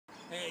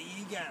How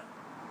you going?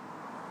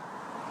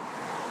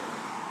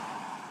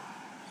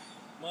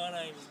 My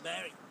name is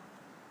Barry,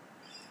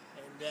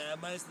 and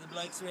most of the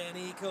blokes around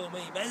here call me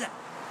Bazza.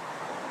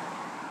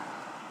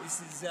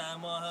 This is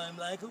my home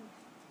local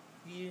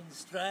here in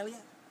Australia,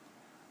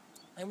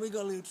 and we've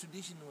got a little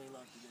tradition we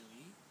like to do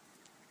here.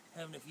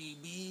 Having a few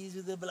beers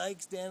with the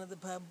blokes down at the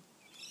pub,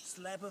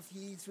 slap a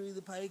few through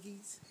the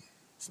pokies,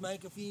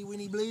 smoke a few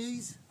Winnie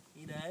Blues,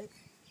 you know.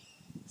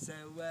 So,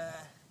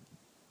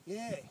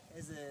 yeah,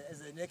 as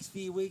the next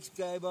few weeks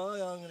go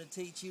by, I'm going to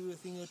teach you a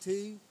thing or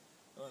two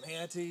on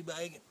how to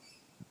bogan.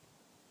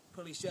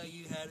 Probably show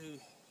you how to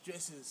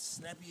dress as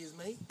snappy as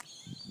me,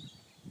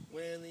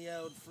 wearing the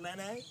old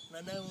flannel. And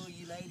I know all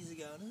you ladies are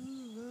going,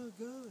 oh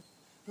God,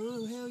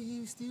 oh, how are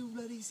you still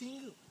bloody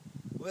single?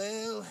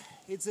 Well,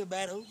 it's a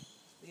battle,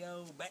 the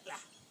old battler.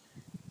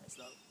 That's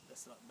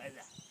like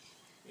Bazza,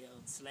 the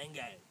old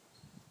slango.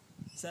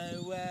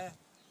 So,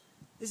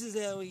 this is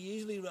how we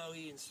usually roll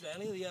here in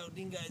Australia, the old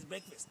dingo's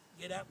breakfast.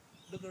 Get up,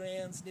 look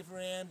around, sniff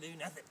around, do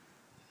nothing.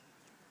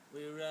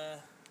 We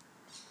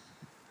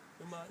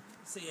might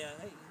see how,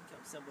 hey, here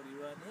comes somebody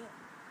right now.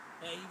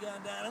 How you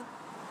going, darling?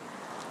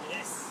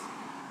 Yes.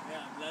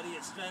 How bloody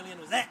Australian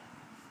was that?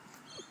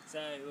 So,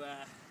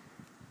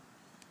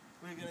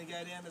 we're going to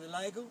go down to the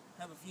local,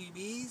 have a few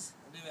beers,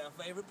 and do our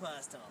favourite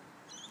pastime.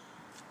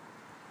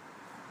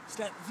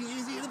 Slap the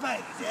fuse near the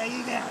babies. How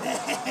you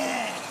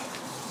going?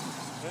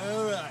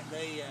 Alright,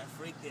 they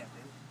freaked out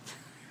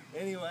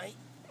then. Anyway,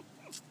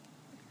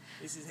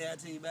 this is how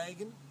to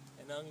bogan,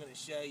 and I'm going to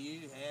show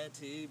you how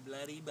to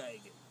bloody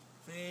bogan.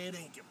 Fair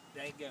dinkum,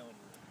 don't go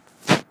anywhere.